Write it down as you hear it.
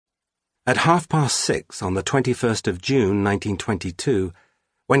At 6:30 on the 21st of June, 1922,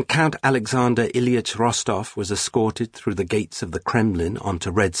 when Count Alexander Ilyich Rostov was escorted through the gates of the Kremlin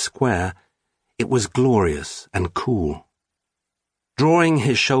onto Red Square, it was glorious and cool. Drawing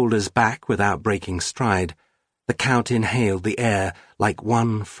his shoulders back without breaking stride, the Count inhaled the air like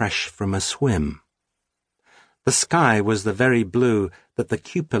one fresh from a swim. The sky was the very blue that the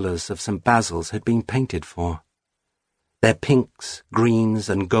cupolas of St. Basil's had been painted for. Their pinks, greens,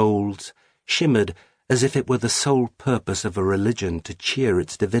 and golds shimmered as if it were the sole purpose of a religion to cheer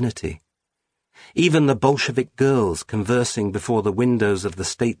its divinity. Even the Bolshevik girls conversing before the windows of the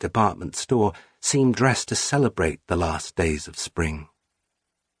State Department store seemed dressed to celebrate the last days of spring.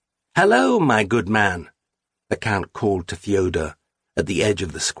 "Hello, my good man," the Count called to Fyodor at the edge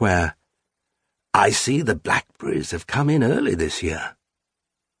of the square. "I see the blackberries have come in early this year."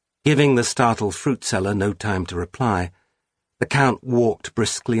 Giving the startled fruit seller no time to reply, the Count walked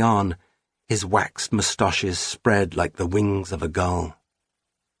briskly on, his waxed moustaches spread like the wings of a gull.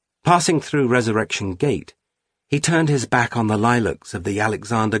 Passing through Resurrection Gate, he turned his back on the lilacs of the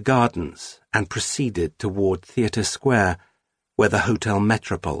Alexander Gardens and proceeded toward Theatre Square, where the Hotel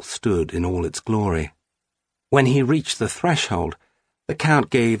Metropole stood in all its glory. When he reached the threshold, the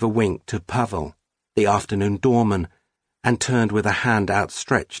Count gave a wink to Pavel, the afternoon doorman, and turned with a hand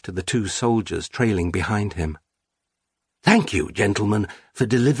outstretched to the two soldiers trailing behind him. "Thank you, gentlemen, for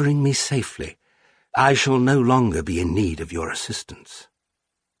delivering me safely. I shall no longer be in need of your assistance."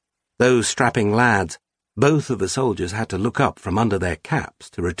 Those strapping lads, both of the soldiers had to look up from under their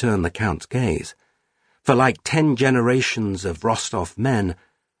caps to return the Count's gaze, for like 10 generations of Rostov men,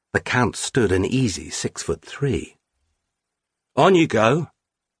 the Count stood an easy 6'3". "On you go,"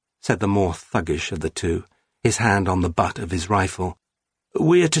 said the more thuggish of the two, his hand on the butt of his rifle.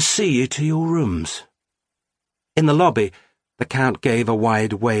 "We are to see you to your rooms." In the lobby, the Count gave a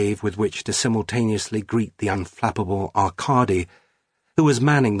wide wave with which to simultaneously greet the unflappable Arkady, who was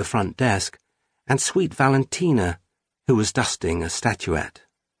manning the front desk, and sweet Valentina, who was dusting a statuette.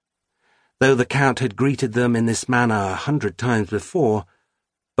 Though the Count had greeted them in this manner 100 times before,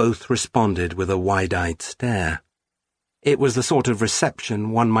 both responded with a wide-eyed stare. It was the sort of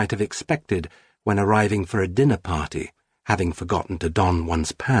reception one might have expected when arriving for a dinner party, having forgotten to don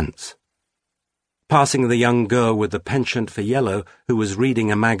one's pants. Passing the young girl with the penchant for yellow, who was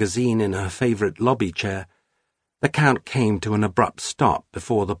reading a magazine in her favourite lobby chair, the Count came to an abrupt stop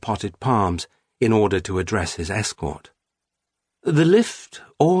before the potted palms in order to address his escort. "The lift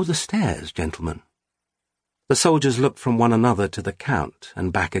or the stairs, gentlemen?" The soldiers looked from one another to the Count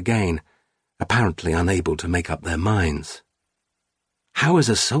and back again, apparently unable to make up their minds. How is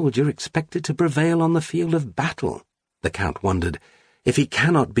a soldier expected to prevail on the field of battle, the Count wondered, if he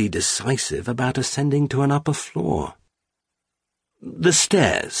cannot be decisive about ascending to an upper floor? "The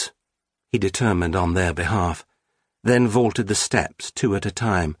stairs," he determined on their behalf, then vaulted the steps 2 at a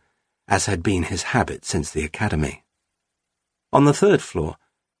time, as had been his habit since the academy. On the 3rd floor,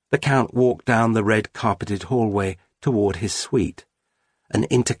 the Count walked down the red-carpeted hallway toward his suite, an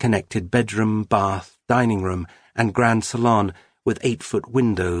interconnected bedroom, bath, dining room, and grand salon with 8-foot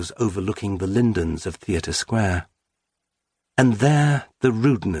windows overlooking the lindens of Theatre Square. And there the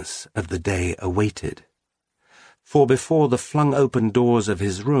rudeness of the day awaited. For before the flung-open doors of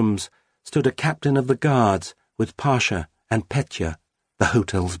his rooms stood a captain of the guards with Pasha and Petya, the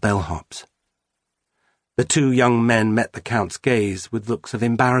hotel's bellhops. The 2 young men met the Count's gaze with looks of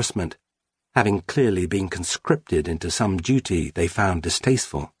embarrassment, having clearly been conscripted into some duty they found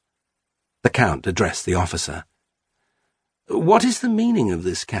distasteful. The Count addressed the officer. "What is the meaning of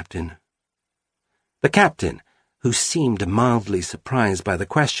this, Captain?" The captain, who seemed mildly surprised by the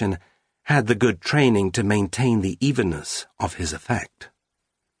question, had the good training to maintain the evenness of his effect.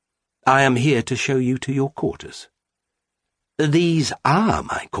 "I am here to show you to your quarters." "These are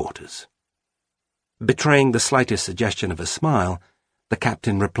my quarters." Betraying the slightest suggestion of a smile, the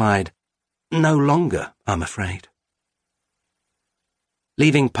captain replied, "No longer, I'm afraid."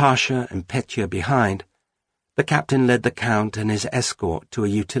 Leaving Pasha and Petya behind, the captain led the Count and his escort to a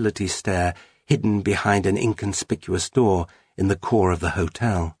utility stair hidden behind an inconspicuous door in the core of the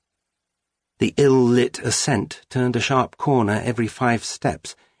hotel. The ill-lit ascent turned a sharp corner every 5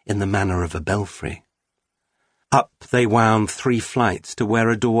 steps in the manner of a belfry. Up they wound 3 flights to where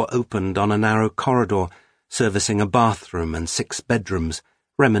a door opened on a narrow corridor servicing a bathroom and 6 bedrooms,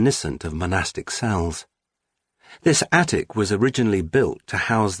 reminiscent of monastic cells. This attic was originally built to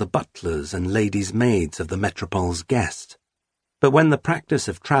house the butlers and ladies' maids of the Metropole's guests, but when the practice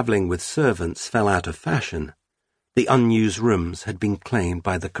of travelling with servants fell out of fashion, the unused rooms had been claimed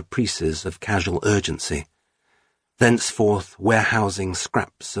by the caprices of casual urgency. thenceforth warehousing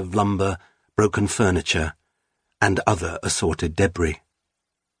scraps of lumber, broken furniture, and other assorted debris.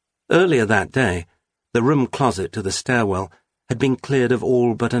 Earlier that day, the room closet to the stairwell had been cleared of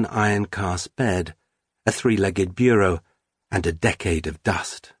all but an iron-cast bed, a three-legged bureau, and a decade of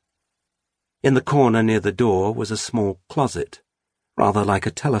dust. In the corner near the door was a small closet, rather like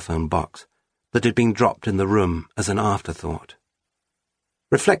a telephone box, that had been dropped in the room as an afterthought.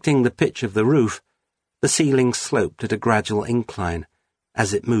 Reflecting the pitch of the roof, the ceiling sloped at a gradual incline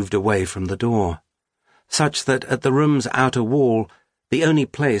as it moved away from the door, such that at the room's outer wall, the only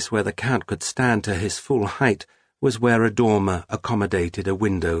place where the Count could stand to his full height was where a dormer accommodated a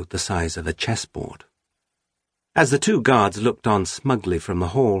window the size of a chessboard. As the two guards looked on smugly from the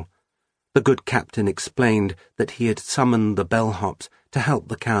hall, the good captain explained that he had summoned the bellhops to help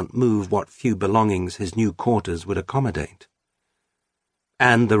the Count move what few belongings his new quarters would accommodate.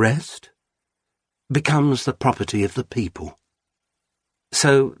 And the rest becomes the property of the people.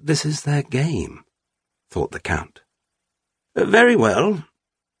 So this is their game, thought the Count. Very well.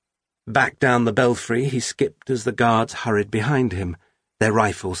 Back down the belfry he skipped as the guards hurried behind him, their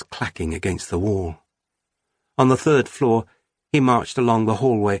rifles clacking against the wall. On the third floor he marched along the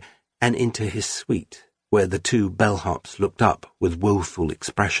hallway and into his suite, where the two bellhops looked up with woeful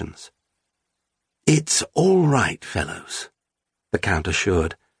expressions. "It's all right, fellows," the Count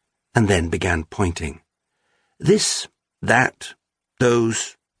assured, and then began pointing. "This, that,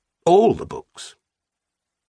 those, all the books.